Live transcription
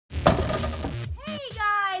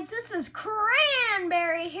this is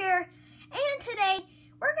Cranberry here, and today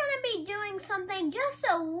we're going to be doing something just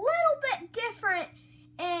a little bit different.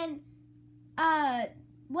 And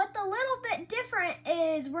what the little bit different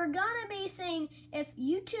is, we're going to be seeing if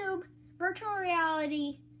YouTube virtual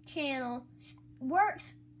reality channel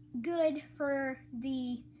works good for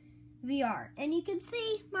the VR. And you can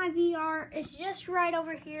see my VR is just right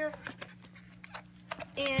over here,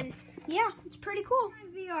 and yeah, it's pretty cool. My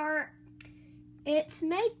VR, it's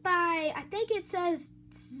made by, I think it says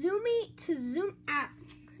Zoomy to Zoom app.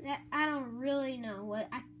 That I don't really know what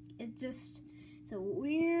it's a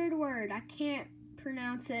weird word. I can't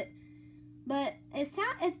pronounce it, but I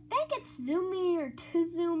think it's Zoomy or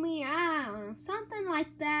Tizoomy. I don't know, something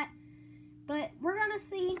like that. But we're gonna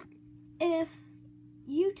see if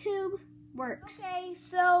YouTube works. Okay,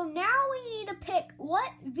 so now we need to pick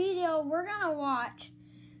what video we're gonna watch.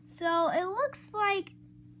 So it looks like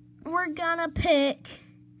we're gonna pick,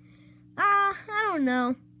 I don't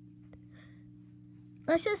know.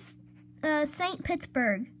 Let's just, St.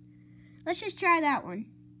 Pittsburgh. Let's just try that one.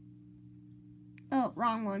 Oh,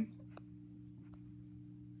 wrong one.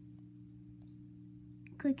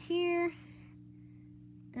 Click here.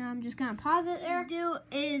 And I'm just gonna pause it there. What you do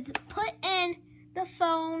is put in the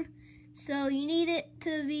phone. So you need it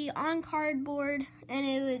to be on cardboard, and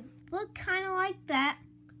it would look kind of like that.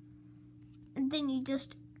 And then you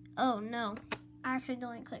just, oh no, I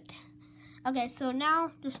accidentally clicked. Okay, so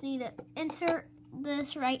now just need to insert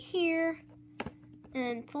this right here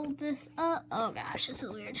and fold this up. Oh gosh, this is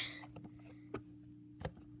weird.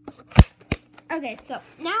 Okay, so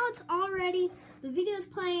now it's all ready. The video's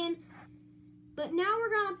playing, but now we're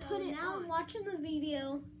gonna put it on. I'm watching the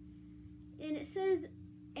video, and it says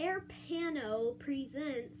Air Pano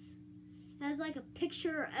Presents. It has like a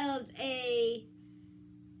picture of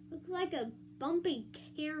looks like a bumpy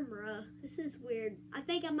camera. This is weird. I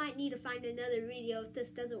think I might need to find another video if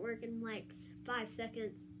this doesn't work in like 5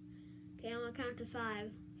 seconds. Okay, I'm gonna count to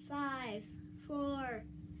 5. 5, 4,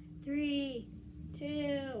 3,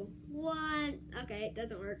 2, 1. Okay, it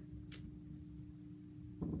doesn't work.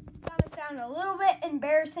 It's gonna sound a little bit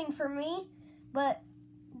embarrassing for me, but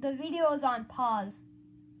the video is on pause.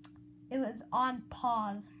 It was on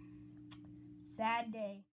pause. Sad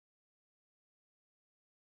day.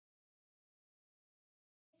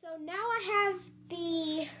 So now I have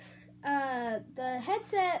the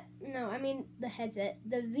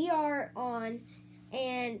VR on,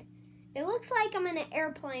 and it looks like I'm in an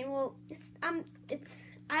airplane. Well, I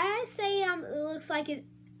say it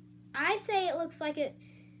looks like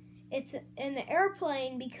it's in the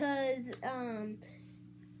airplane because I'm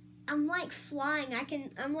like flying.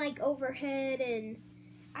 I'm like overhead, and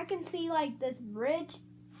I can see like this bridge.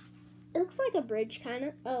 It looks like a bridge kind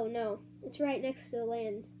of. Oh no, it's right next to the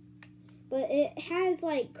land. But it has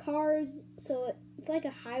like cars, so it's like a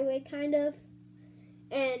highway kind of.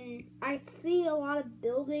 And I see a lot of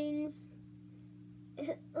buildings.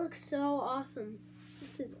 It looks so awesome.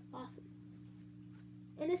 This is awesome.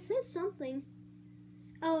 And it says something.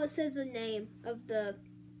 Oh, it says the name of the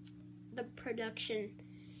production.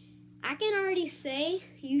 I can already say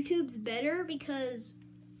YouTube's better because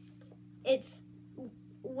it's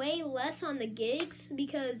way less on the gigs,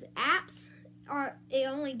 because apps it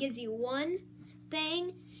only gives you one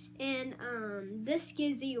thing, and this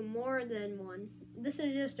gives you more than one. This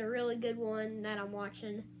is just a really good one that I'm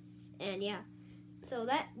watching, and yeah, so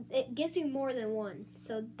that it gives you more than one,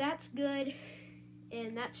 so that's good,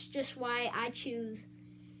 and that's just why I choose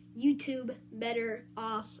YouTube better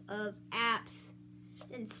off of apps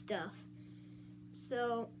and stuff.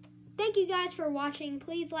 So thank you guys for watching.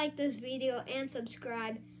 Please like this video and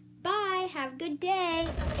subscribe. Bye. Have a good day.